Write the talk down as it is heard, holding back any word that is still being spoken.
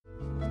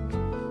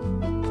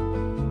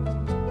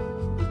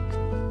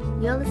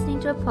You're listening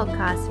to a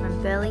podcast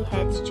from Burleigh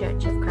Heads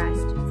Church of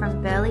Christ,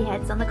 from Burleigh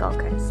Heads on the Gold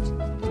Coast.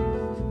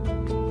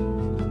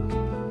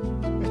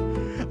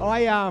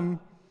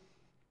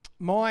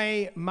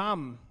 My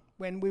mum,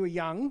 when we were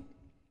young,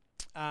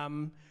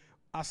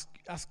 us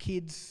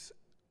kids,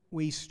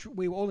 we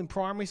were all in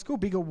primary school,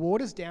 Bigger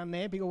Waters down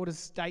there, Bigger Waters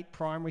State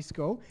Primary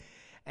School,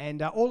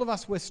 and all of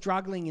us were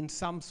struggling in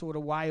some sort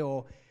of way,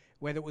 or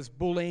whether it was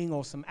bullying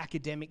or some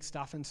academic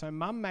stuff. And so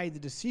Mum made the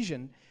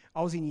decision,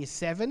 I was in year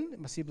 7,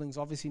 my siblings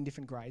obviously in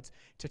different grades,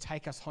 to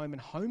take us home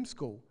and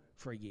homeschool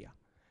for a year.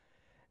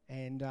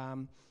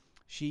 And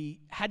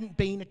she hadn't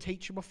been a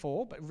teacher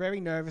before, but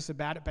very nervous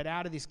about it. But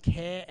out of this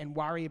care and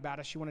worry about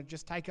us, she wanted to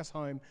just take us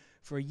home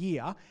for a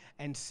year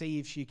and see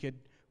if she could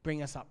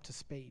bring us up to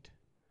speed.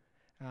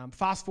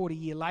 Fast forward a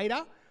year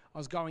later, I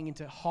was going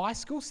into high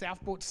school,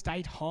 Southport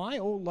State High,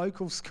 all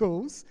local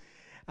schools,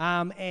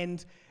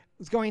 and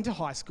was going into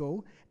high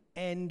school,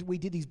 and we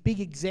did these big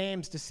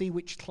exams to see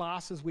which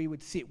classes we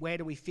would sit, where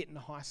do we fit in the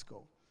high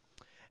school.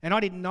 And I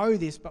didn't know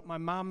this, but my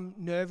mum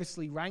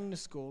nervously rang the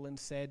school and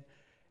said,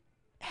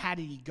 how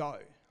did he go?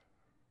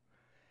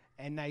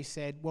 And they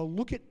said, well,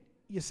 look at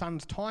your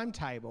son's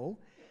timetable,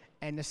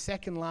 and the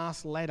second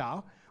last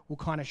letter will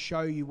kind of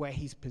show you where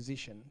he's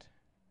positioned.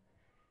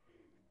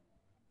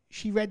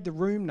 She read the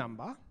room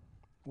number,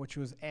 which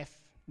was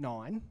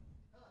F9,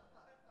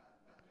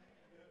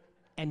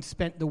 and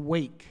spent the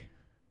week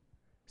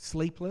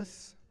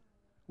sleepless.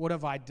 What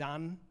have I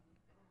done?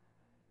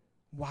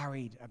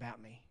 Worried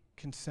about me,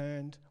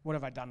 concerned. What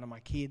have I done to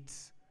my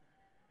kids?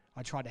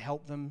 I tried to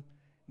help them.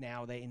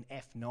 Now they're in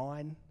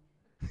F9.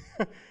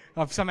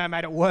 I've somehow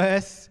made it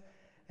worse.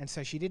 And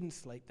so she didn't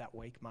sleep that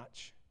week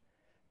much.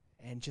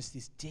 And just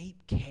this deep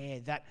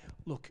care that,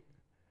 look,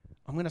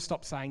 I'm going to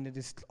stop saying that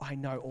this. I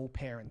know all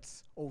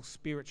parents, all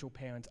spiritual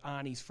parents,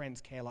 aunties, friends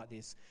care like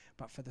this.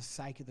 But for the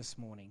sake of this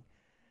morning,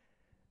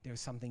 there is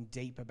something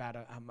deep about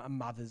a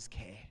mother's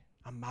care,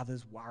 a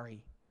mother's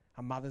worry,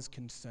 a mother's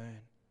concern.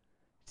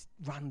 It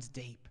runs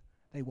deep.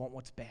 They want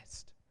what's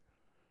best.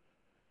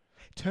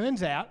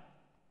 Turns out,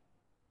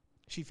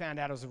 she found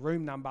out it was a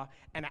room number,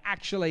 and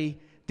actually,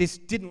 this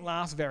didn't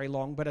last very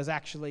long, but is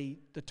actually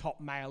the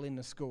top male in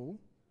the school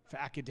for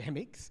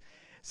academics.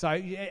 So,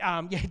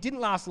 it didn't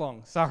last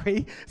long,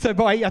 sorry. So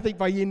I think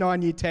by year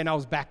 9, year 10, I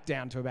was back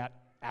down to about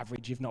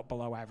average, if not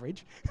below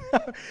average.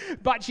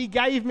 But she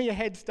gave me a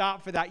head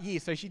start for that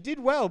year. So she did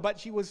well, but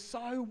she was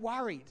so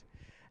worried.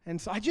 And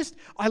so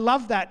I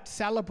love that,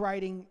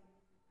 celebrating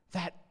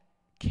that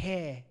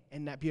care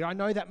and that beauty. I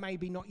know that may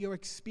be not your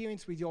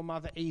experience with your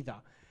mother either,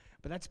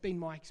 but that's been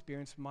my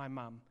experience with my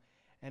mum.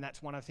 And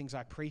that's one of the things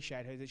I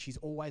appreciate her, that she's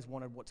always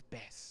wanted what's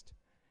best.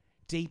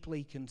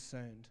 Deeply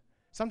concerned.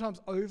 Sometimes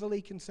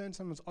overly concerned,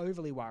 sometimes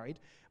overly worried,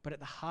 but at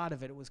the heart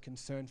of it, it was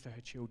concern for her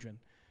children.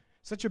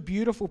 Such a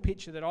beautiful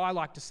picture that I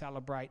like to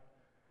celebrate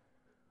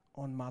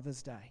on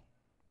Mother's Day.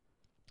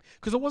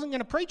 Because I wasn't going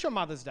to preach on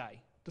Mother's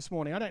Day this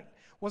morning.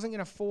 Wasn't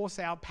going to force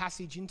our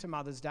passage into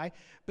Mother's Day.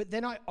 But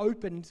then I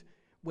opened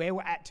where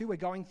we're at to. We're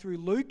going through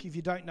Luke, if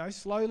you don't know,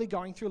 slowly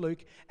going through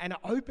Luke. And I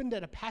opened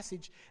at a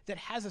passage that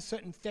has a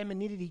certain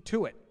femininity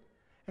to it.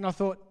 And I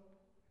thought,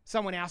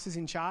 someone else is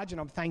in charge,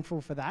 and I'm thankful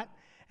for that.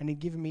 And he'd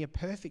given me a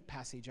perfect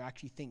passage, I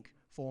actually think,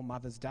 for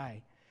Mother's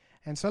Day.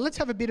 And so let's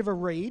have a bit of a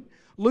read.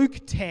 Luke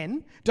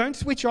 10. Don't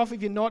switch off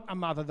if you're not a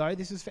mother, though.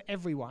 This is for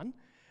everyone.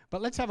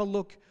 But let's have a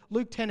look.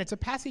 Luke 10, it's a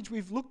passage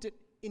we've looked at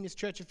in this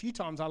church a few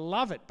times. I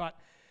love it, but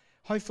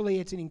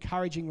hopefully it's an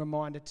encouraging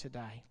reminder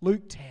today.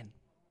 Luke 10.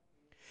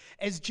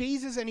 As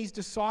Jesus and his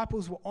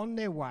disciples were on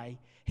their way,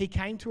 he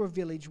came to a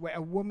village where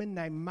a woman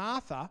named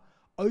Martha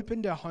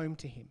opened her home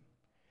to him.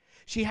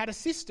 She had a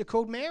sister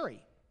called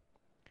Mary,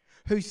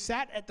 who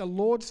sat at the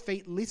Lord's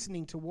feet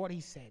listening to what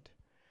he said.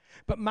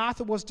 But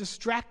Martha was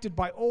distracted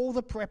by all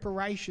the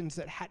preparations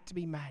that had to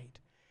be made.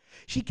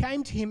 She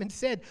came to him and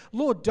said,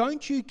 Lord,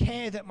 don't you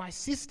care that my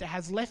sister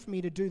has left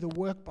me to do the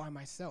work by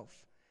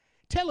myself?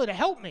 Tell her to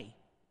help me.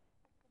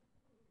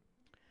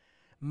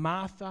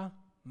 Martha,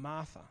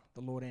 Martha,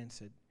 the Lord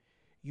answered,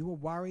 you are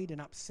worried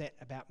and upset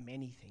about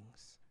many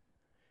things,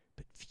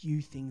 but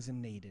few things are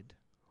needed,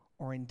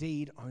 or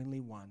indeed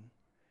only one.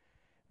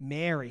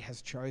 Mary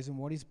has chosen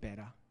what is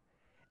better,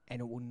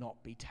 and it will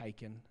not be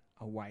taken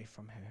away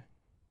from her.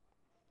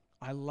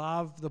 I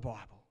love the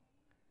Bible.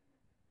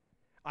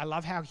 I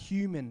love how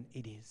human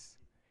it is.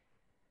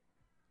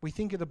 We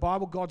think of the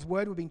Bible, God's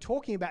Word. We've been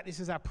talking about this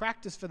as our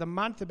practice for the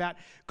month, about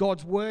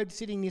God's Word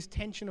sitting in this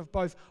tension of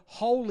both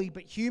holy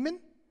but human.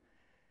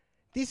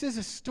 This is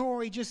a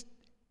story just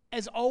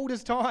as old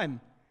as time.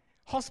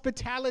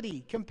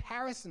 Hospitality,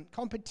 comparison,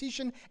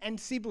 competition, and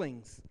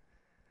siblings.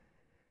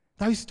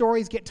 Those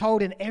stories get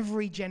told in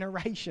every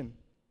generation.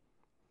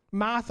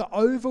 Martha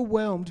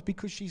overwhelmed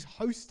because she's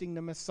hosting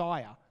the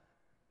Messiah.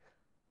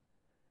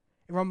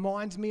 It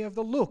reminds me of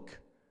the look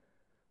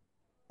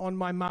on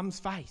my mum's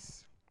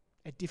face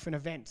at different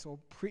events or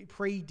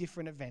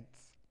pre-different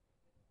events.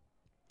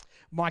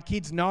 My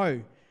kids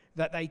know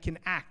that they can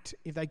act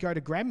if they go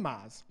to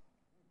grandma's.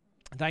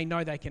 They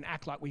know they can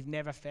act like we've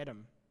never fed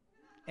them,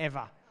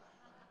 ever.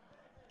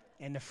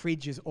 and the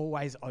fridge is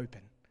always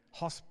open.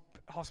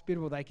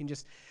 Hospitable, they can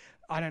just,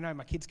 I don't know,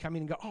 my kids come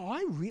in and go, oh,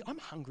 I'm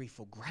hungry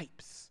for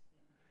grapes.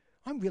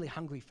 I'm really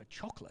hungry for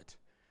chocolate.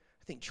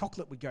 I think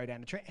chocolate would go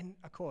down the tree. And,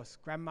 of course,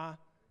 Grandma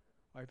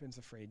opens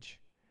the fridge.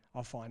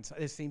 I'll find,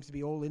 there seems to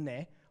be all in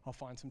there. I'll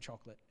find some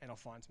chocolate and I'll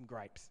find some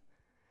grapes.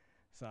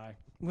 So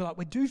we're like,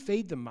 we do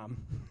feed them, Mum.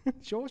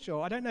 Sure.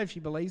 I don't know if she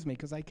believes me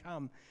because they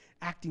come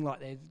acting like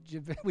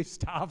we've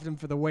starved them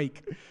for the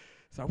week.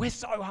 So we're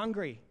so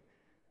hungry.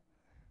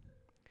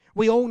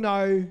 We all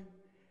know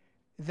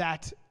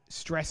that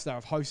stress, though,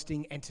 of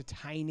hosting,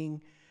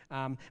 entertaining,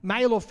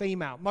 male or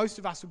female, most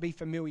of us would be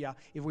familiar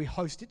if we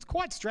host. It's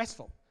quite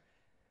stressful.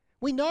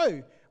 We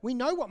know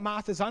what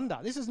Martha's under.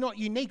 This is not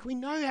unique. We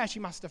know how she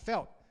must have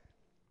felt.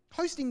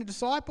 Hosting the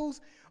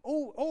disciples,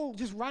 all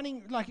just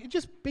running, like it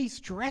just be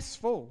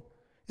stressful.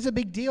 It's a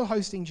big deal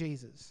hosting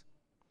Jesus.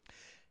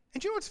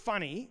 And do you know what's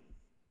funny?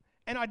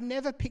 And I'd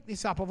never picked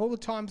this up. Of all the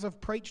times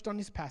I've preached on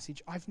this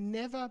passage, I've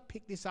never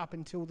picked this up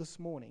until this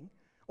morning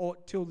or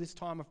till this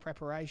time of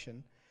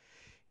preparation.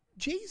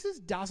 Jesus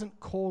doesn't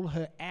call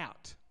her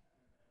out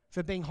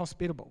for being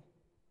hospitable.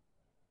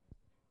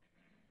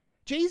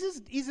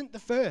 Jesus isn't the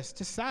first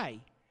to say,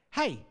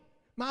 hey,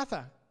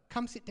 Martha,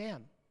 come sit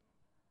down.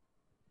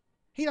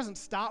 He doesn't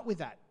start with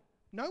that.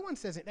 No one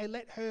says it. They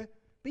let her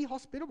be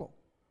hospitable.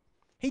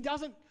 He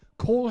doesn't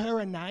call her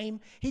a name.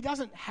 He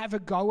doesn't have a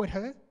go at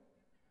her.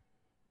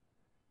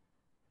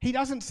 He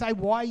doesn't say,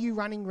 why are you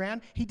running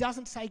around? He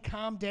doesn't say,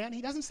 calm down.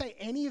 He doesn't say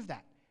any of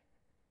that.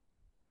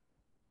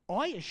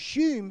 I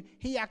assume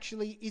he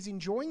actually is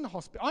enjoying the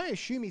hospital. I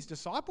assume his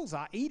disciples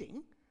are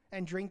eating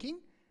and drinking.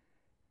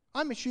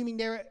 I'm assuming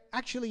they're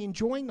actually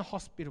enjoying the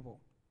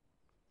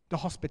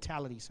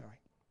hospitality.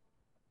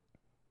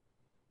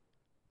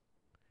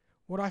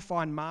 What I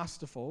find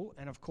masterful,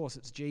 and of course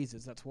it's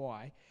Jesus, that's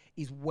why,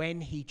 is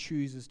when he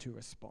chooses to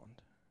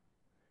respond.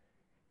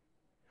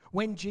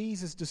 When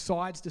Jesus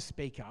decides to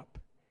speak up,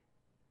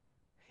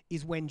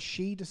 is when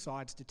she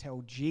decides to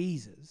tell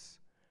Jesus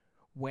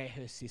where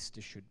her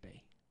sister should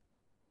be.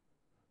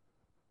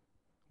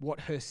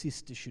 What her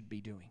sister should be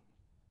doing.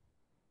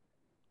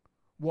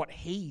 What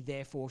he,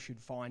 therefore,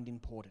 should find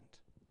important.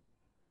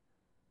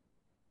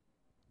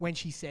 When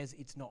she says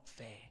it's not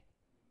fair.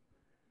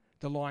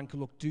 The line could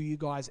look, do you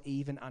guys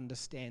even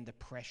understand the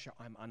pressure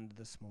I'm under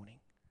this morning?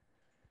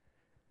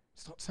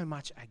 It's not so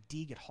much a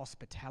dig at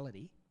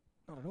hospitality,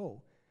 not at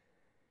all.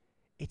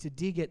 It's a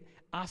dig at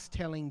us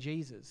telling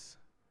Jesus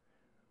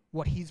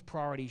what his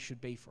priority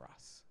should be for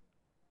us.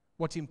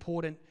 What's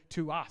important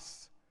to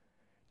us.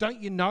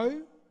 Don't you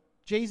know,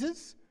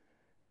 Jesus,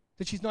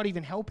 that she's not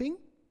even helping?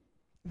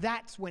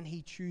 That's when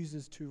he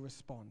chooses to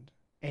respond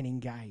and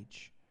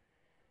engage.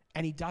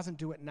 And he doesn't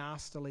do it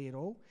nastily at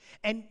all.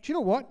 And do you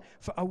know what?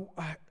 For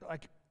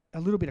a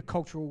little bit of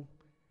cultural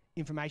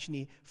information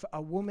here. For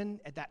a woman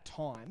at that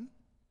time,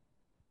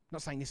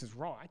 not saying this is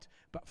right,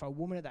 but for a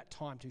woman at that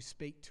time to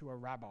speak to a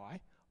rabbi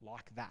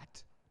like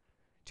that,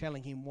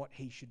 telling him what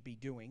he should be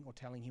doing or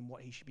telling him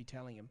what he should be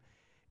telling him,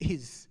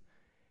 is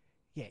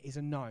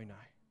a no-no.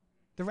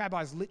 The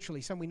rabbis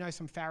literally, we know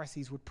some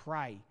Pharisees would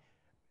pray,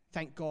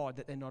 thank God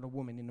that they're not a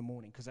woman in the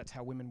morning, because that's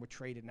how women were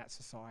treated in that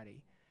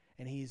society.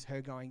 And here's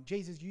her going,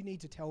 Jesus, you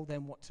need to tell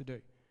them what to do.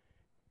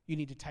 You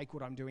need to take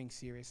what I'm doing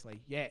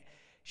seriously. Yeah,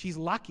 she's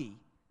lucky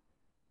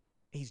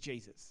he's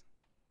Jesus,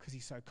 because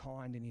he's so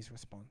kind in his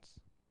response.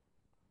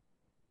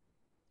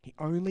 He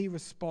only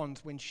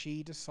responds when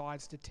she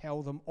decides to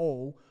tell them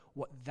all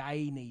what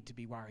they need to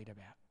be worried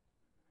about.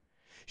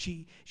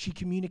 She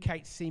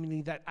communicates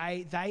seemingly that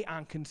they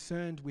aren't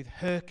concerned with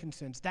her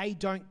concerns. They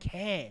don't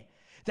care.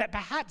 That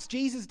perhaps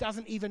Jesus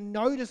doesn't even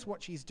notice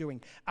what she's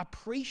doing,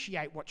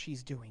 appreciate what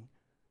she's doing.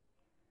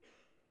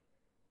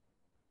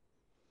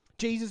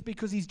 Jesus,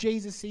 because he's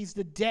Jesus, sees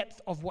the depth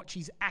of what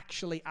she's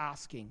actually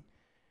asking.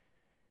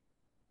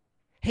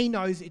 He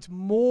knows it's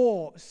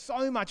more,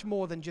 so much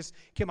more than just,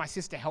 can my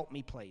sister help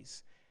me,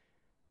 please?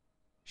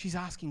 She's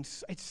asking,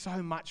 it's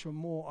so much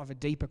more of a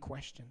deeper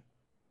question.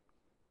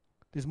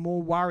 There's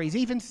more worries. He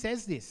even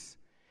says this.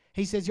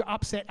 He says, you're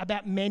upset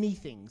about many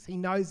things. He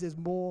knows there's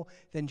more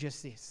than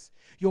just this.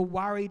 You're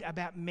worried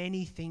about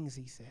many things,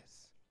 he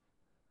says.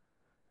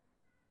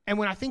 And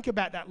when I think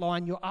about that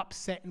line, you're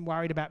upset and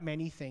worried about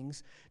many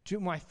things,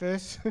 my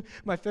first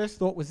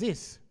thought was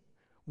this.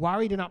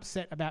 Worried and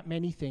upset about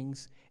many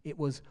things, it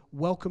was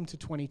welcome to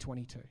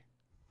 2022.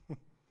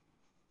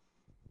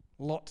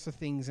 Lots of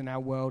things in our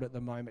world at the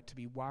moment to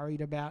be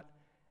worried about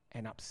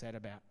and upset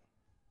about.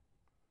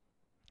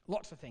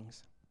 Lots of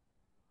things.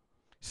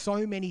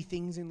 So many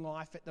things in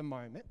life at the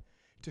moment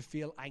to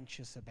feel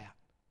anxious about.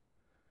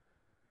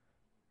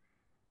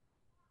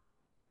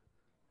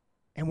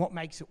 And what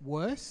makes it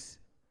worse,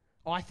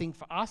 I think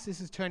for us, this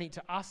is turning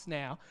to us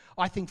now,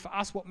 I think for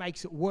us what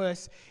makes it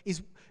worse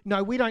is,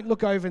 no, we don't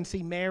look over and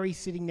see Mary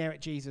sitting there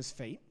at Jesus'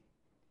 feet,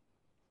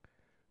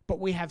 but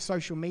we have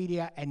social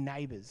media and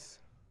neighbours.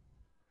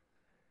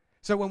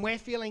 So when we're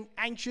feeling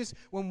anxious,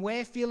 when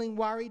we're feeling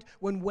worried,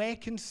 when we're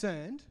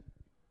concerned,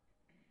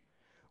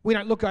 we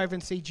don't look over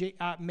and see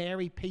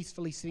Mary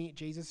peacefully sitting at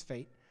Jesus'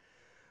 feet,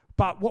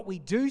 But what we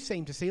do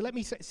seem to see, let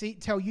me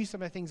tell you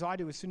some of the things I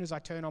do as soon as I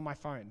turn on my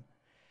phone.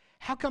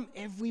 How come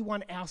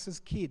everyone else's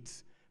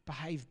kids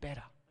behave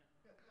better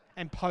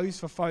and pose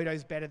for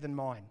photos better than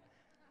mine?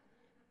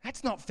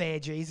 That's not fair,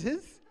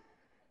 Jesus.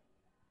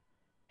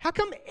 How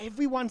come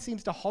everyone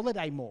seems to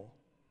holiday more?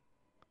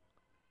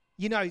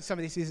 You know some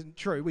of this isn't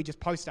true. We just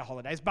post our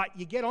holidays. But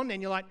you get on there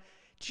and you're like,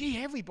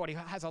 gee, everybody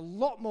has a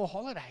lot more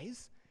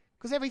holidays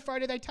because every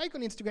photo they take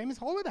on Instagram is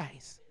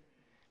holidays.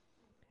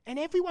 And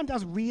everyone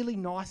does really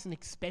nice and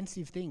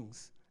expensive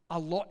things. A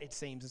lot, it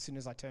seems, as soon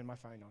as I turn my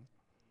phone on.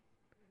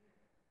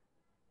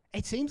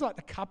 It seems like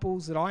the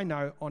couples that I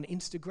know on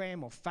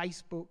Instagram or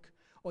Facebook,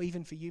 or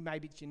even for you,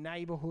 maybe it's your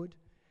neighbourhood,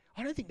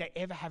 I don't think they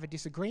ever have a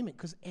disagreement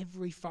because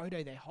every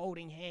photo they're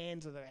holding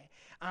hands or their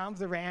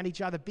arms around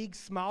each other, big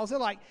smiles. They're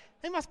like,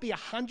 they must be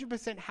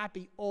 100%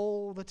 happy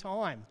all the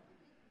time.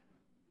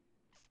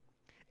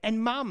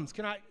 And mums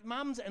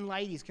and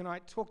ladies, can I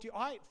talk to you?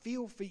 I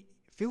feel for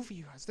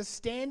you guys. The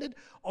standard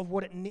of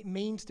what it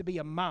means to be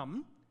a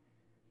mum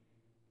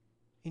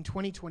in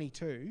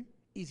 2022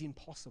 is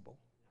impossible.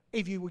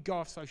 If you would go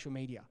off social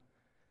media,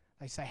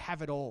 they say,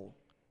 have it all.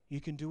 You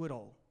can do it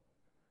all.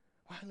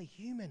 We're only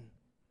human.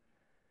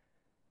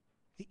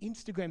 The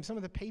Instagram, some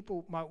of the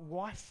people my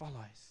wife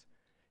follows,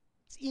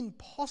 it's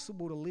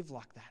impossible to live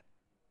like that.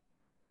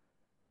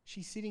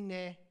 She's sitting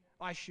there,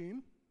 I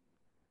assume,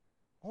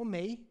 or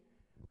me,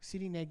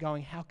 sitting there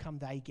going, how come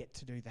they get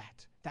to do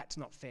that? That's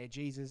not fair,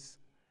 Jesus.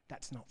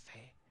 That's not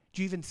fair.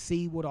 Do you even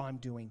see what I'm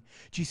doing?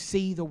 Do you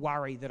see the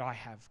worry that I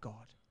have,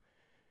 God?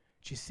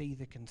 Do you see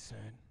the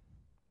concern?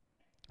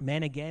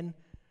 Men, again,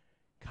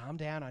 calm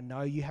down. I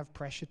know you have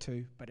pressure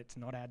too, but it's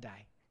not our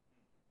day.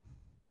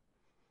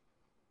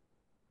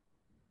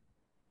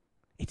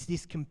 It's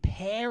this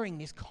comparing,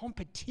 this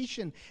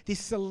competition, this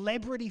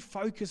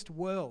celebrity-focused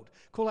world.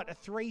 Call it the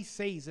 3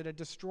 C's that are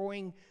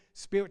destroying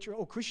spiritual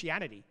or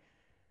Christianity,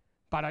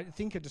 but I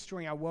think are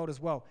destroying our world as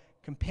well.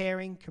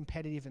 Comparing,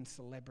 competitive, and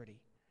celebrity.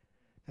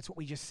 That's what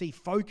we just see.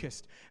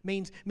 Focused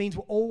means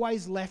we're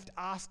always left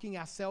asking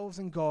ourselves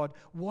and God,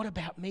 what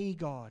about me,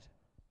 God?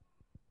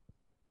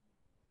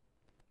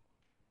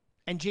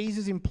 And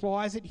Jesus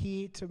implies it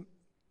here to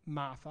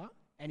Martha,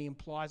 and he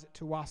implies it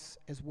to us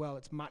as well.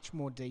 It's much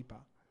more deeper.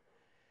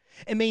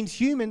 It means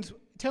humans,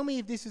 tell me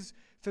if this is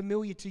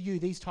familiar to you,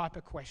 these type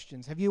of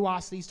questions. Have you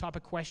asked these type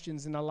of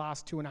questions in the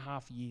last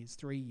 2.5 years,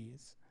 3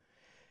 years?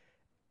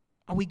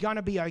 Are we going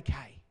to be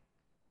okay?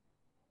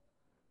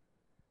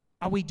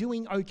 Are we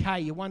doing okay?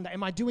 You wonder,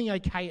 am I doing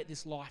okay at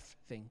this life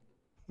thing?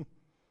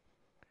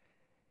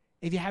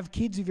 If you have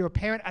kids, if you're a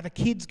parent, are the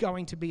kids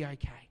going to be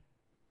okay?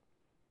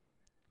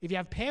 If you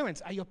have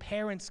parents, are your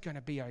parents going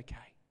to be okay?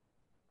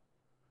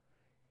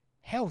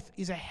 Health,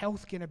 is our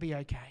health going to be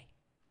okay?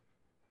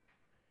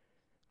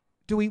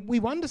 Do we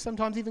wonder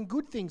sometimes even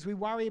good things? We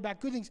worry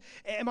about good things.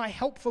 Am I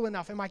helpful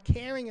enough? Am I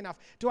caring enough?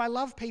 Do I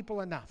love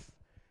people enough?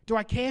 Do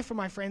I care for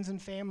my friends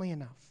and family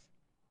enough?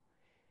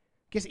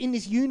 Because in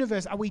this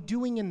universe, are we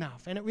doing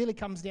enough? And it really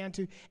comes down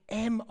to,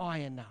 am I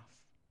enough?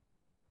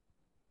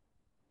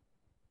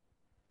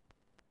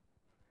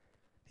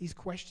 These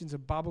questions are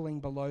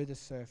bubbling below the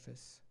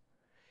surface,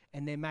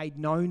 and they're made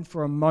known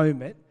for a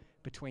moment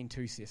between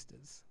 2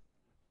 sisters.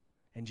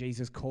 And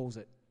Jesus calls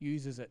it,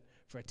 uses it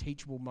for a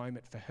teachable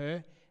moment for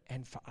her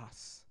and for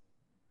us.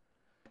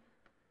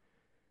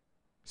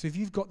 So if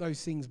you've got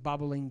those things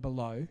bubbling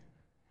below,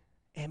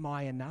 am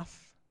I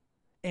enough?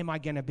 Am I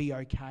going to be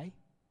okay?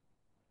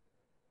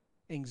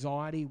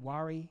 Anxiety,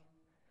 worry.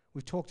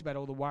 We've talked about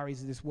all the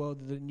worries of this world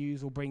that the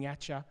news will bring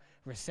at you.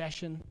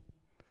 Recession,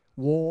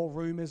 war,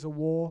 rumours of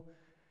war,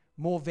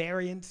 more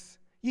variants.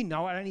 You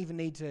know, I don't even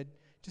need to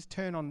just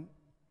turn on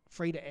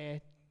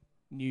free-to-air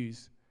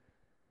news.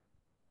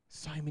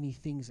 So many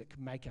things that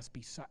can make us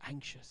be so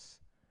anxious.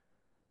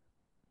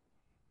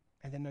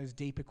 And then those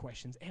deeper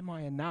questions. Am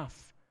I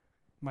enough?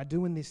 Am I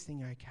doing this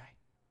thing okay?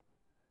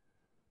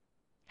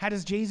 How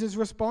does Jesus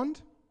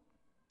respond?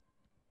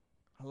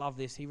 I love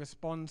this. He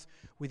responds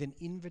with an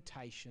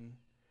invitation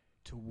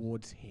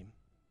towards him.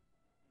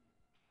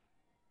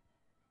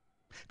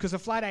 Because the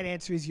flat out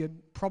answer is you're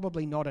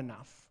probably not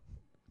enough.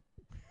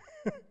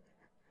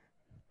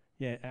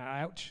 Yeah,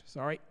 ouch,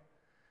 sorry.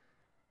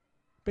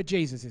 But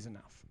Jesus is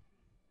enough.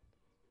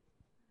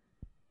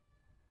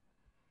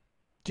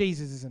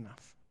 Jesus is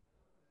enough.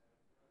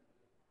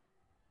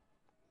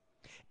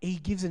 He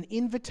gives an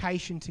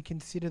invitation to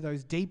consider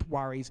those deep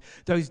worries,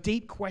 those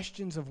deep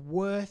questions of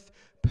worth,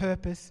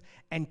 purpose,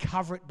 and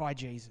cover it by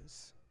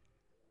Jesus.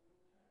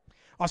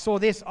 I saw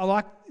this.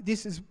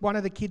 This is one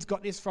of the kids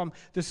got this from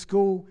the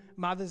school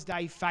Mother's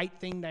Day fate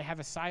thing. They have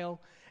a sale,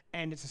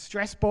 and it's a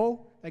stress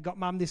ball. They got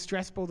Mum this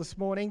stress ball this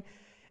morning,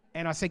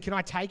 and I said, can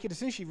I take it? As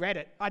soon as she read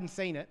it, I hadn't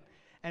seen it,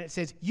 and it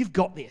says, you've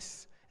got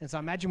this. And so I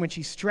imagine when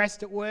she's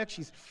stressed at work,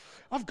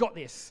 I've got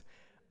this.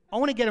 I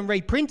want to get them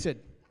reprinted.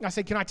 I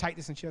said, can I take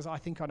this? And she goes, I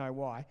think I know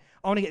why.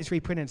 I want to get this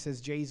reprinted, and it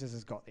says, Jesus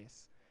has got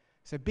this.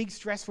 So big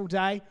stressful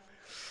day.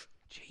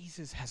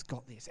 Jesus has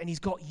got this. And he's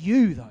got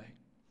you, though.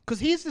 Because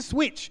here's the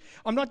switch.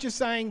 I'm not just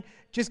saying,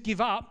 just give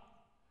up.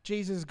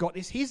 Jesus got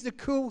this. Here's the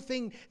cool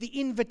thing, the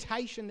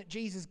invitation that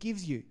Jesus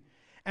gives you.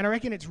 And I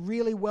reckon it's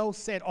really well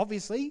said,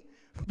 obviously,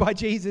 by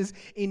Jesus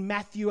in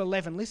Matthew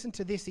 11. Listen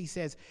to this, he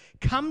says,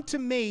 "Come to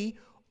me,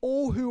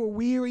 all who are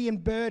weary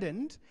and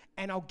burdened,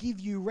 and I'll give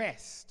you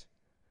rest."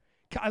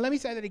 Let me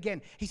say that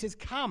again. He says,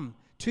 "Come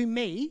to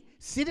me,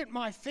 sit at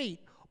my feet,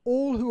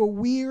 all who are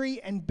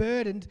weary and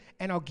burdened,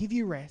 and I'll give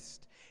you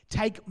rest.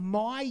 Take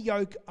my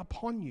yoke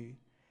upon you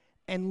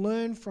and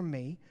learn from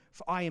me,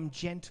 for I am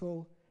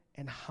gentle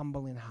and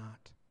humble in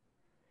heart,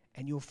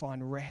 and you'll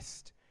find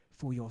rest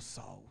for your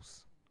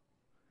souls.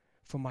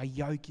 For my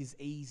yoke is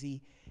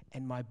easy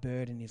and my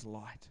burden is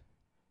light."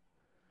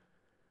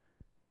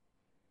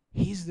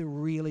 Here's the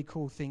really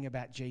cool thing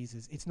about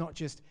Jesus. It's not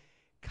just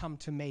come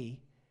to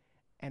me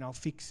and I'll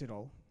fix it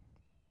all.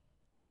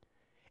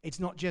 It's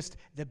not just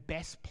the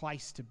best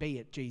place to be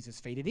at Jesus'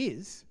 feet. It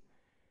is,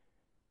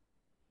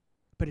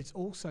 but it's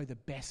also the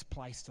best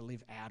place to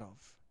live out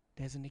of.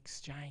 There's an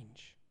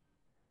exchange.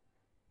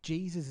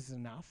 Jesus is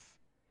enough,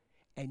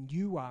 and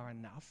you are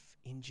enough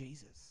in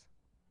Jesus.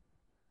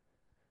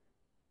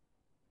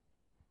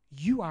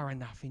 You are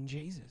enough in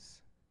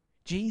Jesus.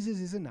 Jesus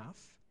is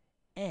enough,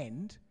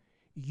 and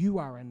you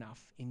are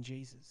enough in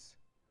Jesus.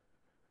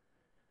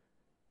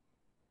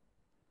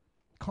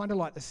 Kind of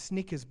like the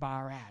Snickers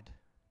bar ad.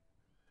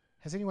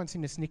 Has anyone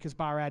seen the Snickers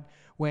bar ad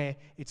where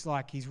it's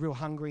like he's real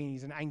hungry and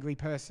he's an angry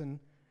person?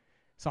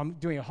 So I'm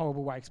doing a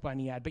horrible way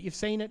explaining the ad, but you've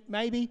seen it,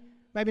 maybe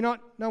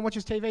not. No one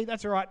watches TV?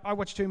 That's all right. I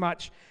watch too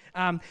much.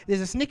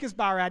 There's a Snickers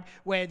bar ad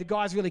where the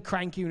guy's really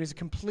cranky and is a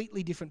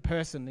completely different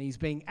person. He's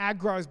being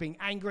aggro, he's being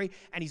angry,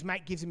 and his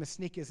mate gives him a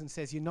Snickers and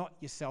says, "You're not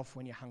yourself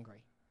when you're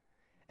hungry."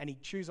 And he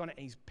chews on it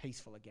and he's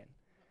peaceful again.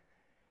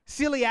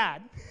 Silly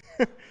ad.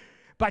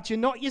 But you're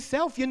not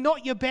yourself. You're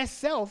not your best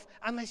self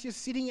unless you're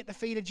sitting at the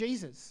feet of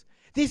Jesus.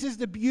 This is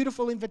the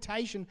beautiful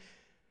invitation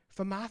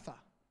for Martha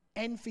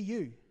and for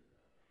you.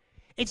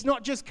 It's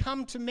not just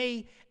come to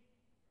me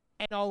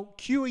and I'll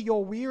cure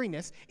your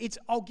weariness. It's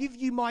I'll give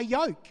you my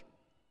yoke.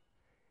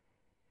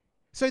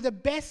 So the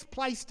best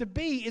place to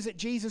be is at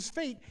Jesus'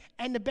 feet,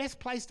 and the best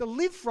place to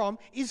live from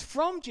is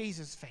from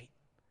Jesus' feet.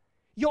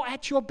 You're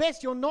at your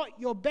best. You're not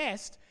your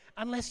best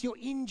unless you're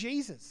in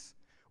Jesus,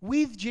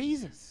 with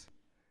Jesus.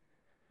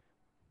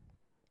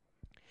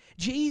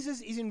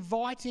 Jesus is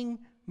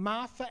inviting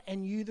Martha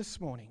and you this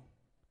morning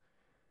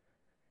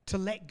to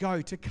let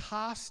go, to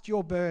cast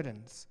your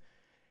burdens,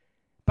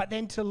 but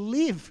then to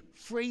live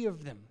free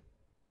of them.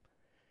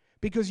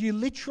 Because you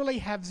literally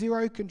have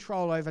zero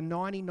control over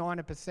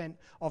 99%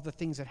 of the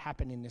things that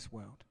happen in this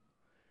world.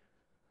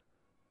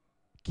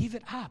 Give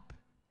it up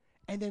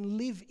and then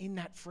live in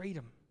that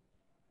freedom.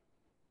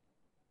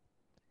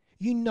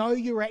 You know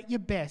you're at your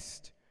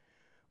best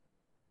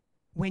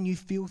when you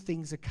feel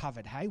things are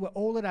covered, hey? We're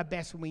all at our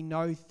best when we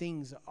know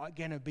things are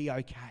going to be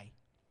okay.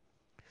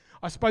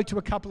 I spoke to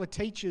a couple of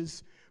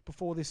teachers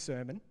before this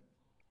sermon,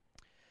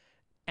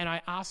 and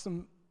I asked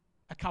them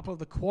a couple of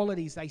the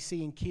qualities they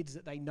see in kids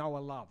that they know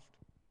are loved.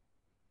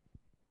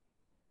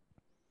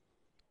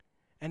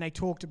 And they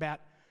talked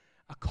about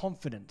a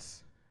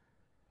confidence.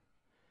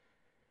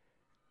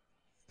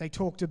 They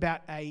talked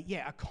about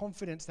a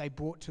confidence they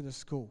brought to the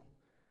school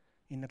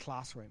in the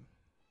classroom.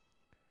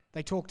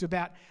 They talked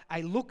about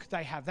a look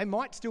they have. They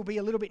might still be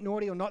a little bit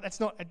naughty or not. That's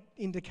not an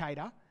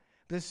indicator.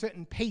 But there's a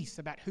certain peace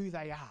about who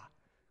they are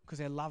because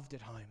they're loved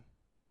at home.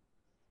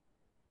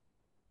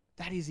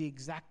 That is the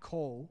exact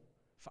call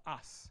for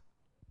us.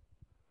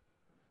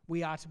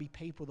 We are to be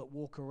people that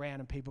walk around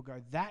and people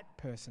go, that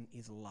person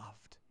is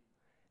loved.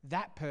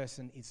 That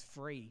person is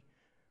free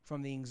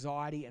from the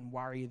anxiety and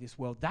worry of this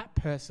world. That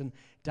person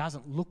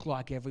doesn't look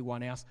like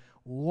everyone else.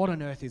 What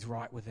on earth is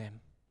right with them?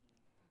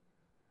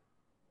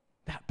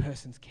 That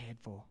person's cared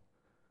for.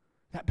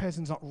 That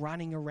person's not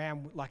running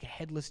around like a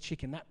headless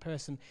chicken. That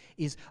person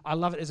is, I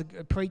love it. There's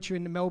a preacher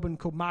in Melbourne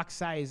called Mark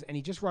Sayers, and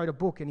he just wrote a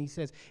book, and he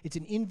says it's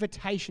an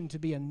invitation to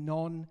be a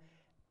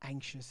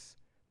non-anxious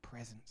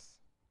presence.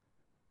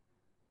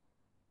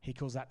 He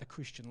calls that the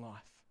Christian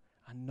life,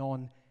 a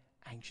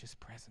non-anxious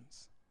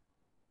presence.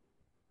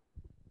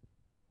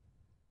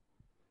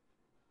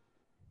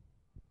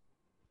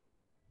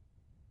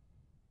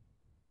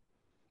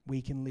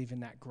 We can live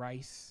in that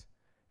grace,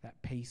 that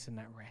peace, and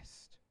that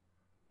rest.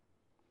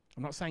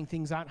 I'm not saying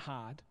things aren't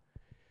hard,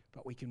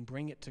 but we can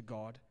bring it to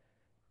God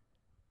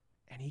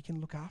and He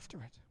can look after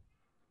it.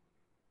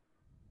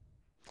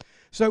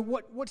 So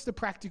what's the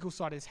practical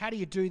side of this? How do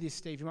you do this,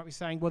 Steve? You might be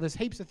saying, well, there's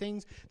heaps of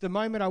things. The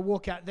moment I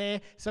walk out there,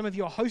 some of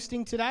you are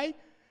hosting today.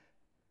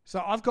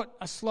 So I've got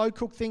a slow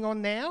cook thing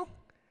on now.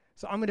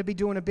 So I'm going to be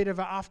doing a bit of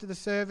a after the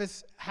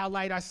service, how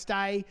late I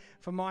stay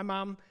for my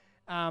mum.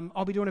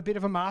 I'll be doing a bit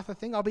of a Martha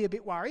thing. I'll be a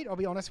bit worried, I'll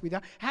be honest with you.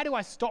 How do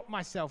I stop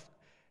myself?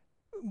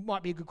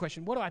 Might be a good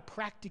question. What do I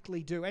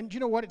practically do? And do you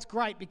know what? It's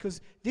great because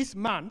this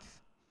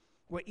month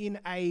we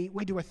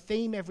do a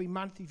theme every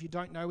month. If you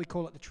don't know, we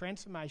call it the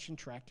Transformation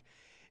Tract.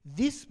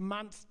 This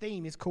month's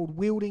theme is called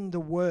Wielding the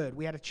Word.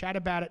 We had a chat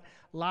about it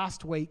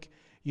last week.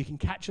 You can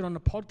catch it on the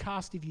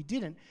podcast if you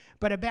didn't.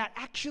 But about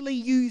actually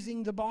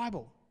using the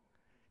Bible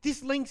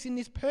This links in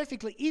this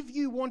perfectly. If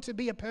you want to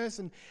be a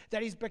person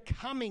that is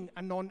becoming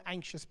a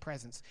non-anxious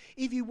presence,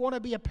 if you want to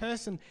be a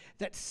person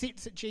that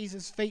sits at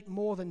Jesus' feet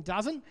more than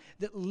doesn't,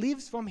 that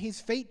lives from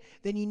his feet,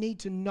 then you need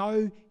to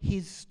know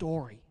his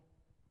story.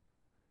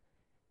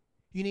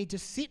 You need to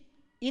sit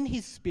in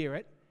his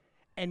spirit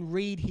and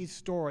read his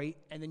story,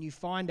 and then you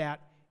find out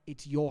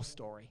it's your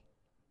story.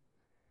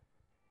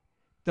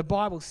 The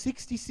Bible,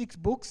 66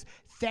 books,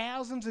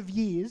 thousands of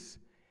years,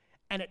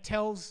 and it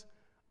tells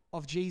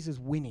of Jesus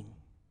winning.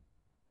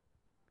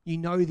 You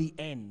know the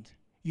end.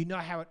 You know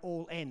how it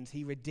all ends.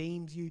 He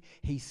redeemed you.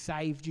 He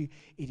saved you.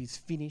 It is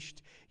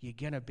finished. You're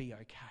going to be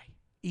okay.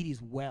 It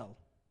is well.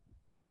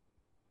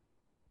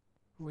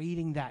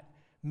 Reading that,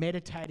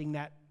 meditating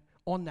that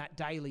on that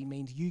daily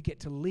means you get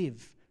to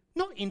live.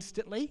 Not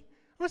instantly.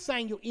 I'm not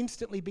saying you'll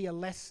instantly be a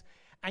less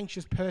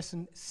anxious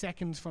person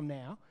seconds from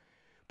now,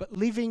 but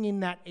living in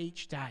that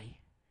each day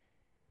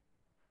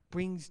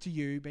brings to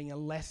you being a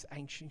less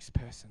anxious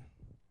person.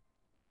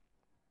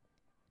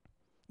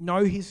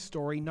 Know his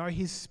story, know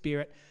his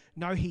spirit,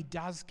 know he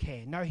does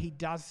care, know he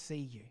does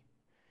see you.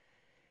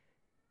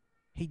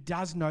 He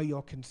does know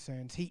your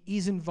concerns. He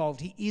is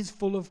involved. He is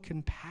full of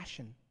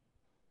compassion.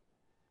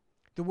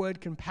 The word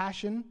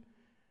compassion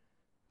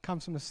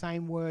comes from the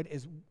same word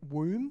as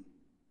womb,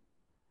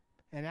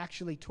 and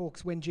actually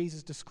talks when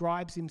Jesus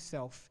describes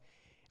himself,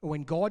 or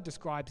when God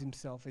describes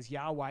himself as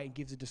Yahweh and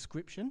gives a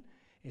description,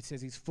 it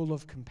says he's full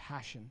of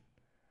compassion.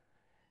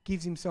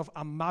 Gives himself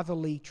a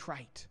motherly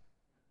trait.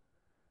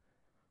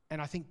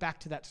 And I think back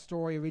to that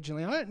story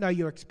originally. I don't know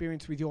your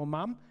experience with your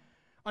mum.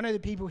 I know the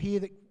people here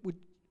that would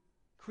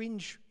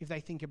cringe if they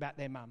think about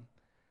their mum.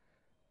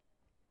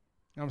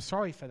 And I'm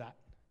sorry for that.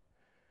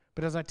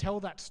 But as I tell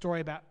that story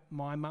about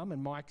my mum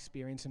and my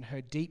experience and her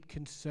deep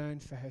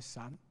concern for her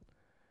son,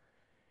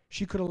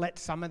 she could have let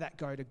some of that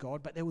go to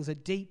God, but there was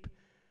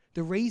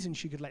the reason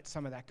she could let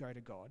some of that go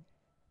to God,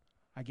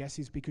 I guess,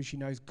 is because she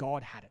knows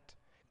God had it.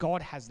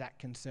 God has that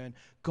concern.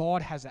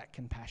 God has that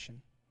compassion.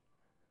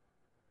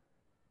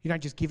 You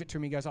don't just give it to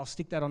him. He goes, I'll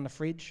stick that on the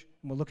fridge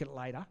and we'll look at it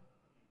later.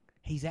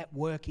 He's at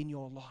work in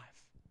your life.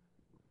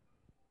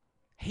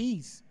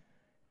 He's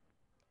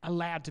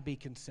allowed to be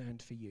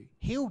concerned for you.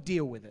 He'll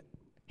deal with it.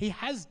 He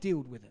has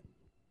dealt with it.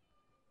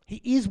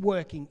 He is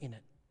working in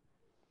it.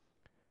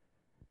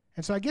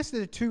 And so I guess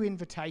there are two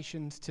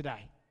invitations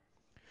today.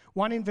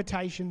 One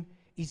invitation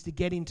is to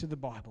get into the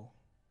Bible.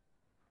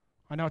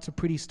 I know it's a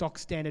pretty stock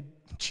standard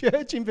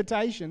church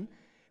invitation,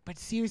 but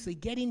seriously,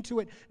 get into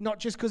it, not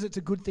just because it's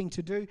a good thing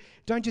to do.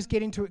 Don't just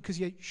get into it because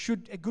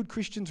good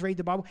Christians read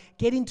the Bible.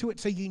 Get into it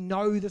so you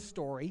know the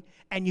story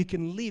and you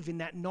can live in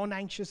that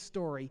non-anxious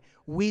story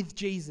with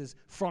Jesus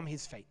from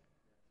his feet.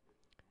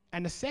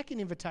 And the second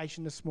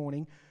invitation this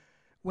morning,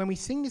 when we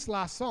sing this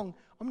last song,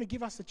 I'm going to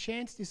give us a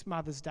chance this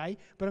Mother's Day,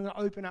 but I'm going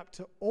to open up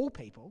to all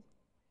people,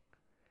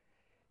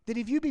 that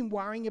if you've been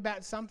worrying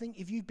about something,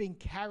 if you've been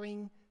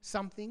carrying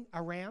something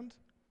around,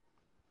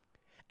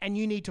 and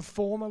you need to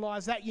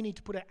formalize that, you need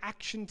to put an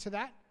action to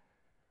that,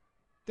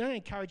 then I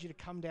encourage you to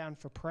come down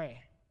for prayer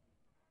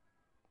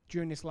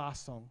during this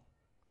last song.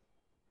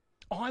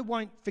 I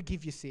won't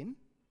forgive your sin.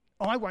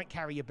 I won't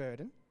carry your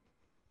burden.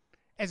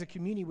 As a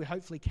community, we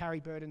hopefully carry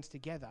burdens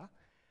together,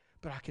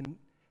 but I can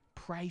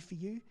pray for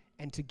you,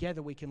 and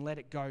together we can let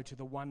it go to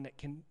the one that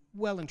can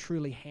well and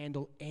truly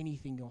handle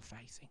anything you're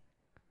facing.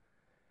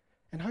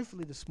 And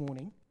hopefully this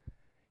morning,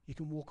 you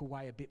can walk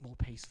away a bit more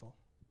peaceful,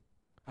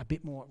 a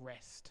bit more at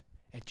rest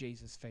at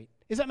Jesus' feet.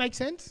 Does that make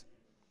sense?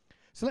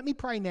 So let me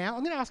pray now.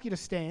 I'm going to ask you to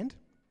stand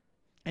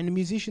and the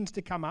musicians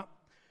to come up.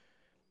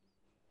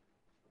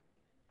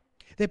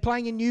 They're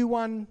playing a new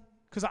one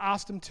because I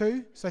asked them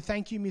to, so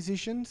thank you,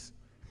 musicians.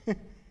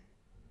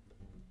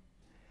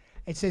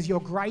 It says, your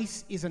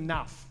grace is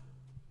enough.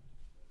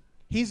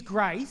 His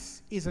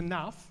grace is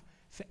enough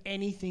for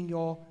anything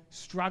you're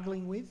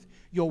struggling with,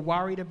 you're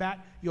worried about,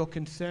 you're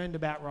concerned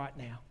about right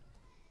now.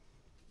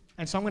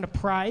 And so I'm going to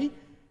pray,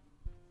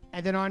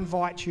 and then I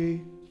invite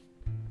you,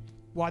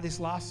 while this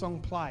last song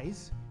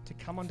plays, to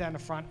come on down the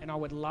front, and I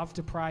would love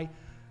to pray.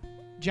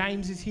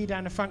 James is here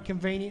down the front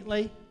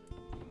conveniently.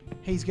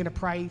 He's going to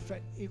pray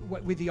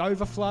with the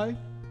overflow.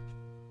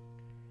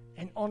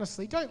 And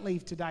honestly, don't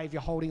leave today if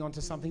you're holding on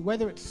to something,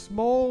 whether it's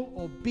small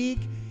or big,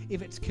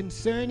 if it's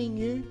concerning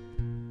you.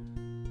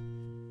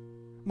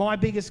 My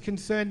biggest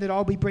concern that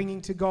I'll be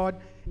bringing to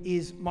God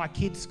is my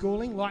kids'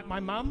 schooling. Like my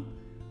mum,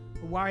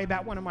 I worry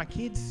about one of my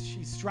kids.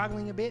 She's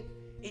struggling a bit.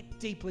 It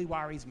deeply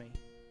worries me.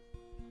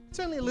 It's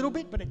only a little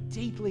bit, but it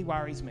deeply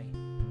worries me.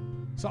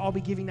 So I'll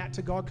be giving that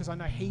to God because I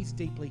know he's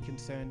deeply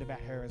concerned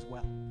about her as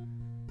well.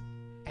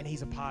 And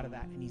he's a part of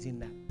that, and he's in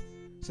that.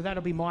 So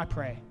that'll be my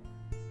prayer.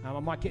 I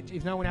might get,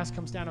 if no one else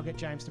comes down, I'll get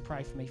James to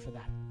pray for me for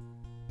that.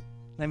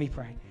 Let me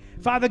pray.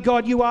 Father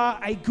God, you are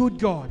a good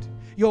God.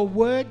 Your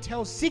word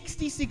tells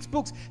 66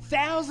 books,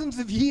 thousands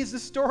of years. The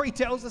story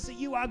tells us that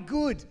you are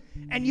good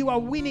and you are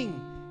winning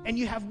and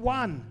you have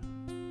won.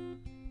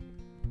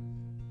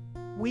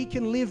 We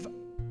can live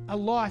a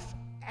life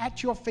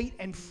at your feet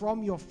and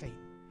from your feet.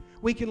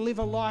 We can live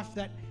a life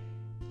that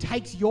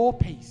takes your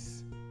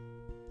peace,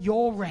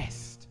 your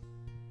rest.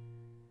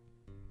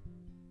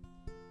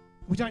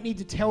 We don't need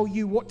to tell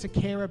you what to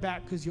care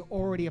about because you're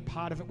already a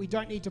part of it. We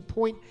don't need to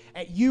point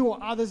at you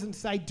or others and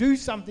say, do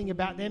something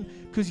about them,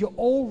 because you're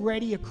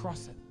already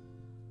across it.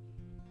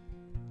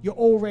 You're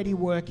already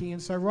working.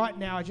 And so right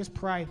now, I just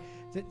pray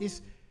that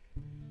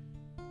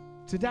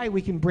today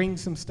we can bring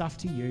some stuff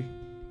to you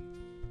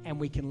and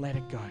we can let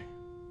it go.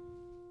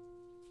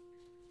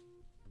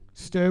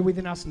 Stir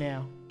within us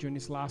now during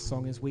this last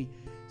song as we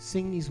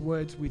sing these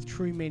words with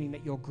true meaning,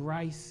 that your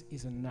grace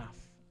is enough.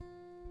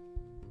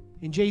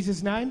 In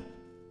Jesus' name,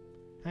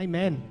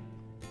 amen.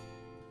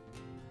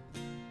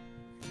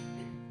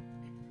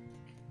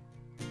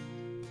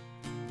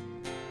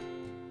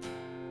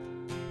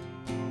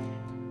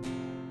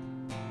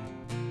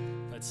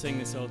 Let's sing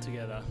this all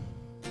together.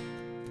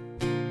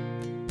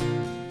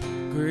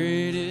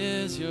 Great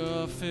is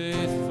your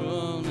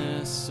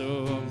faithfulness,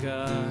 O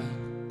God.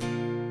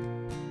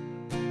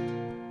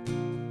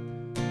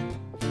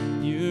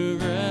 You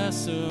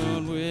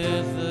wrestled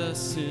with the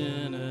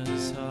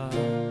sinner's heart.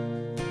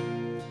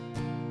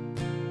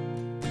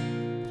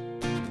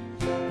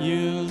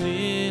 You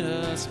lead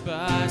us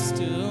by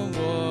still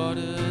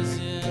waters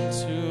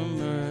into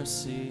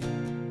mercy,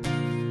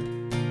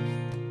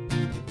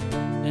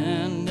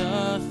 and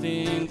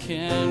nothing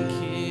can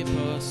keep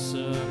us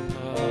apart.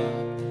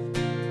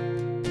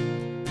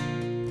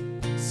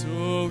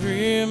 So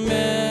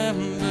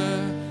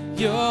remember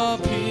your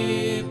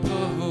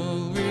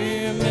people,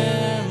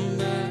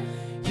 remember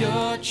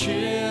your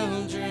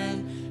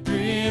children,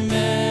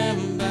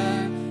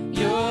 remember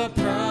your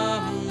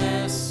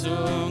promise,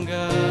 oh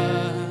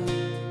God.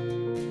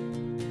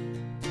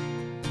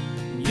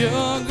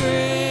 Your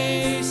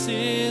grace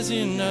is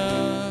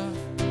enough.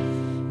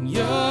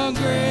 Your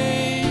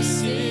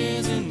grace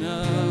is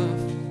enough.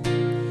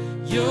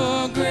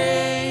 Your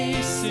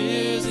grace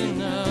is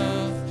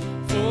enough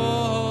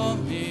for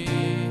me.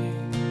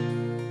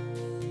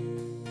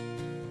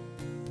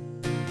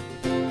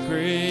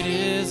 Great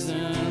is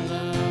the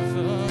love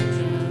of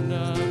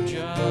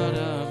God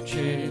of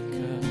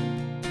Jacob.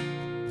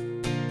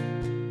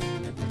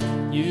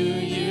 You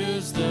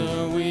use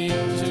the weak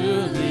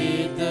to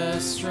lead the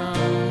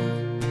strong.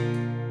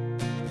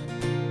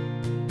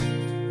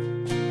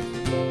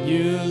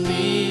 You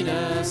lead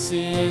us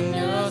in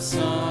your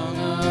song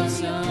of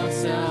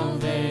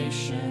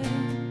salvation,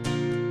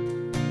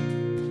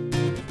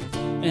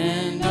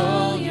 and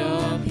all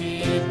your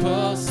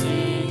people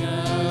sing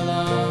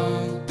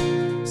along.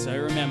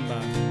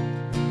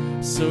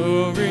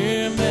 So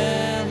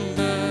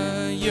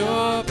remember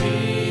your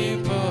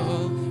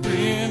people,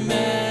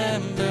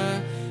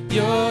 remember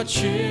your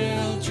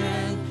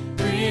children,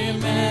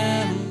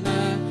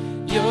 remember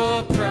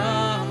your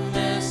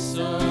promise,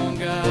 oh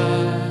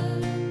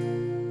God.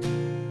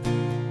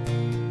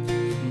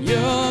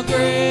 Your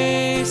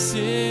grace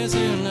is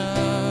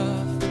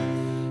enough.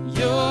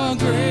 Your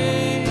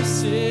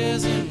grace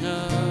is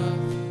enough.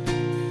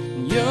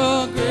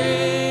 Your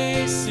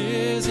grace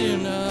is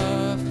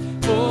enough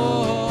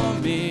for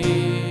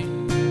me.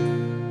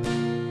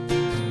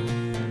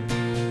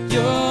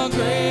 Your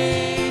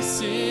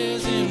grace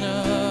is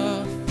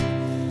enough.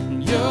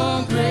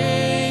 Your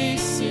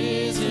grace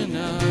is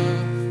enough.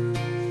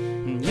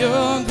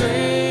 Your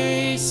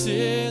grace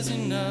is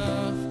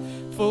enough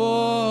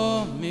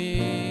for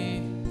me.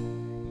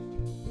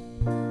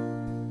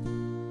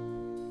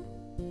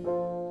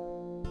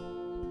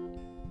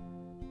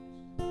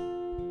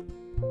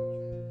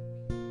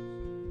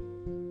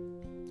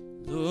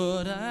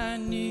 Lord, I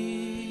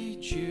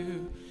need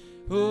you.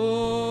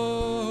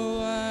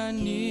 Oh, I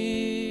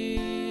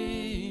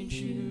need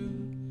you.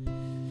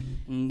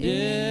 And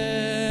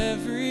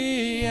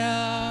every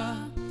hour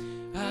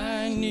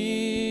I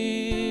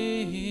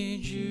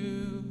need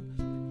you.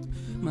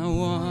 My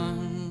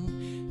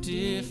one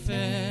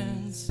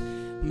defense,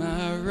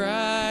 my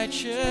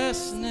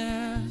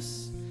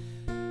righteousness.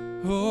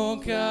 Oh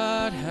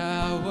God,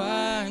 how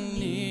I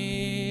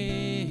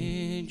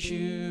need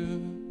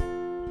you.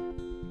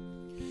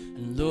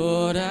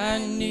 Lord, I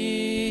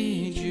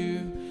need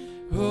you.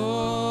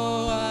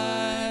 Oh,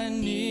 I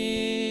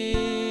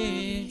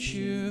need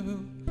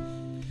you.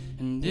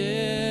 And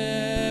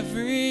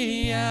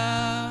every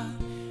hour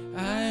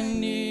I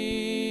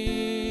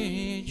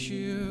need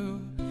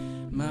you.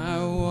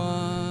 My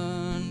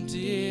one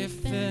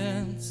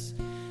defense,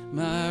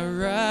 my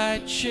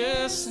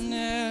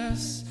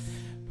righteousness.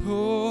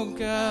 Oh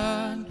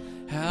God,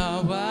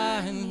 how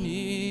I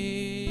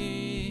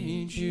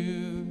need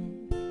you.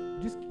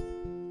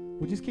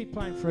 We'll just keep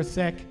playing for a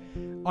sec.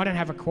 I don't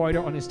have a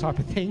quota on this type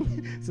of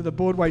thing, so the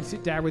board won't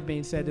sit down with me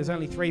and say there's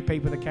only 3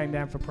 people that came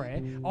down for prayer.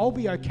 I'll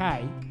be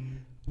okay,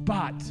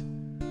 but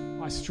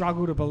I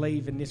struggle to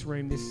believe in this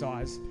room this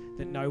size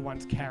that no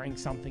one's carrying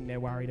something they're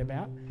worried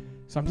about.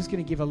 So I'm just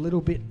going to give a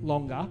little bit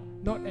longer,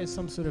 not as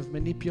some sort of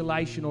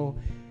manipulation or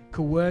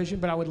coercion,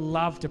 but I would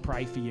love to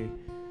pray for you.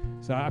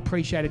 So I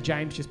appreciated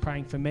James just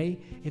praying for me.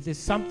 If there's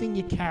something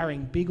you're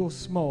carrying, big or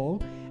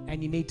small,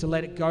 and you need to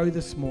let it go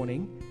this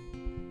morning,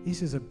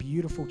 this is a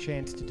beautiful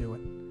chance to do it.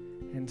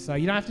 And so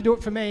you don't have to do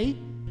it for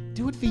me.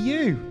 Do it for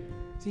you.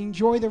 So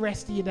enjoy the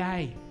rest of your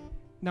day,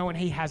 knowing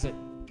He has it,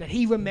 that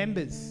He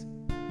remembers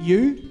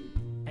you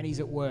and He's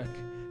at work.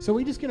 So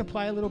we're just going to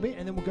play a little bit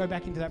and then we'll go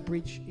back into that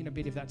bridge in a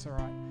bit if that's all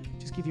right.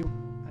 Just give you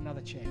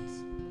another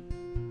chance.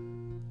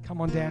 Come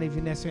on down if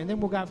necessary, and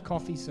then we'll go have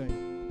coffee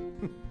soon.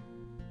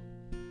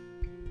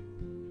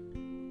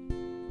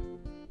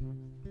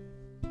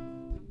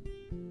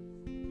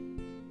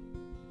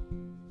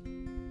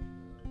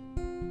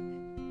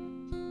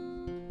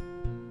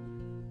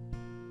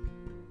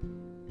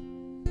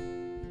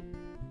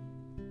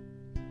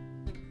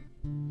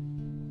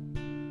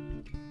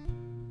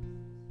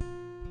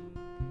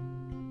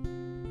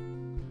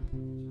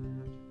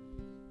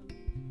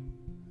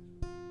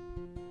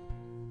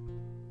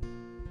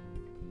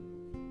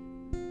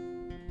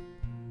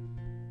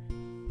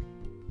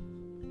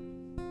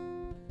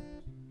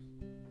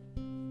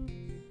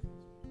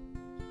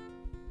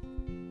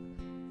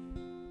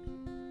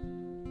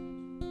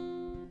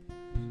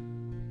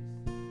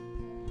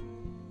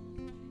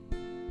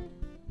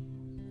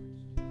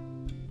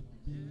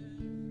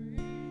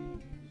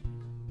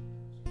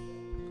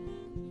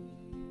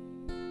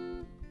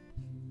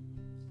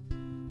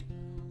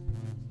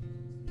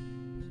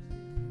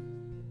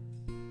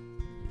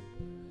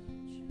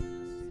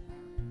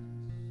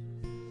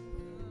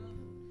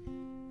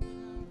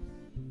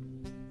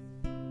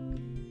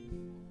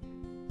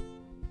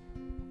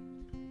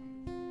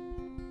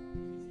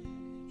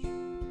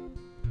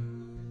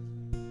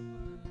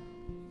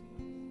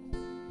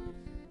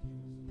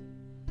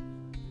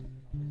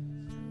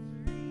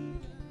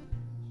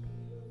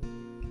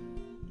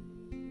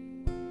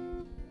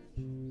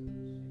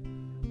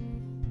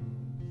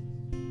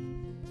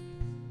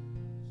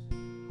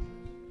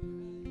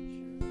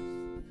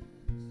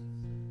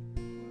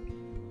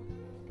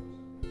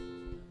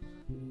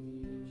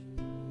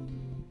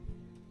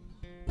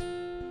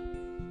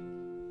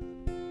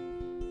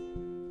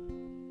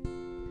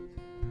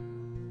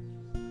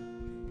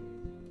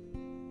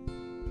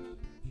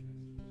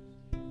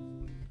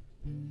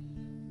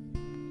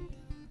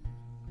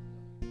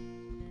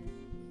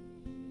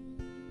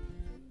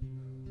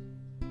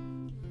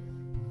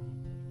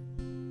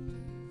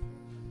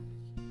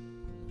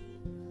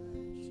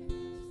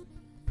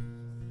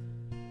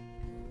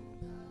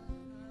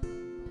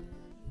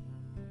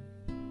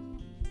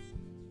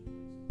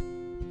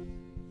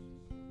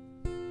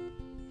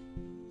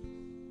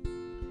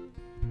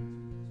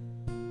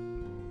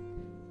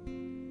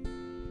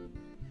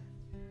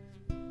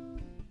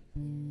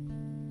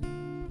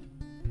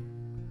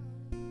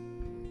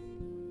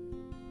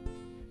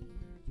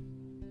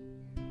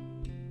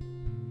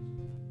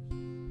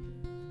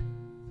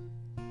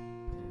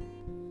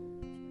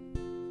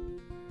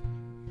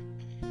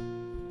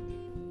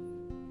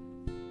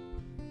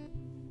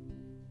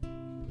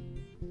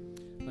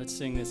 Let's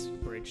sing this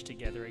bridge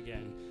together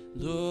again.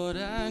 Lord,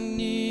 I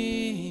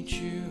need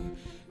you.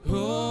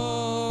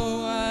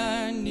 Oh,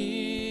 I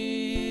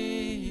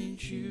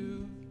need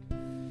you.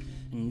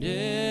 And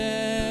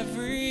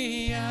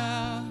every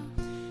hour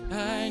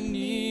I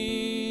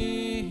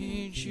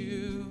need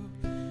you.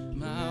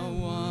 My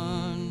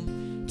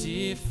one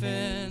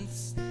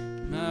defense,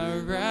 my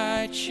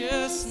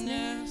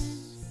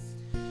righteousness.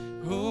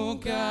 Oh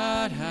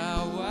God,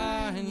 how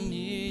I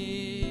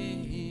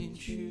need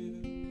you.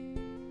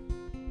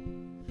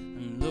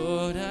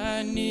 Lord,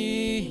 I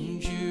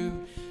need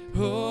you.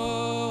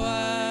 Oh,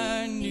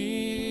 I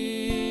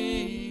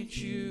need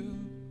you.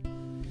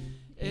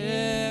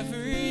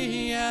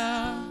 Every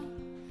hour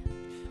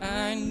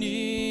I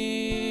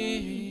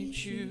need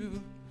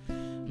you.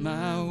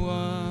 My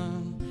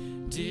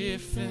one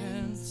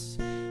defense,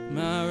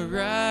 my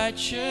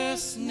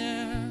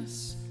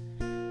righteousness.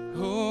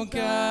 Oh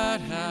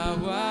God, how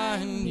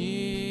I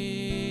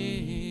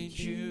need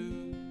you.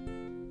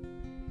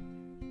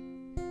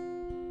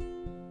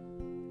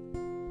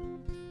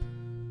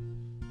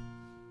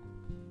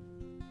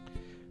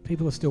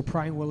 People are still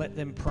praying. We'll let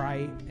them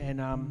pray, and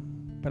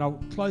but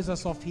I'll close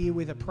us off here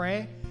with a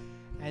prayer,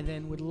 and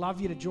then we'd love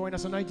you to join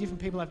us. I know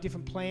different people have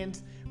different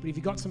plans, but if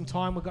you've got some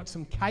time, we've got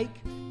some cake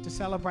to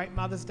celebrate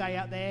Mother's Day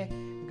out there.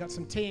 We've got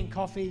some tea and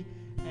coffee,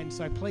 and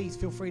so please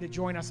feel free to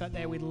join us out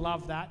there. We'd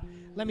love that.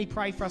 Let me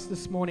pray for us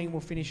this morning, and we'll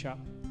finish up.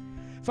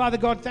 Father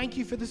God, thank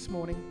you for this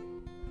morning.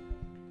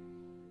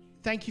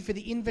 Thank you for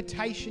the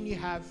invitation you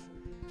have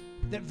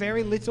that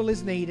very little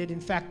is needed.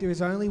 In fact, there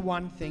is only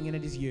one thing, and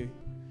it is you.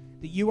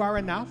 That you are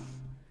enough,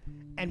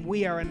 and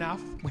we are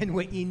enough when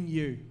we're in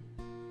you.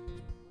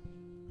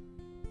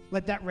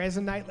 Let that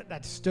resonate, let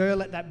that stir,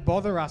 let that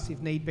bother us if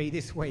need be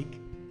this week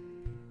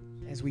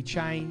as we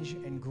change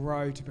and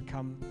grow to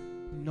become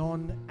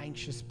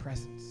non-anxious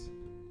presence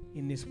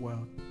in this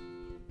world.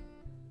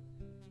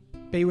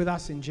 Be with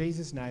us in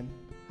Jesus' name.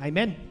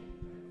 Amen.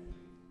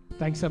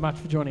 Thanks so much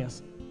for joining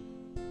us.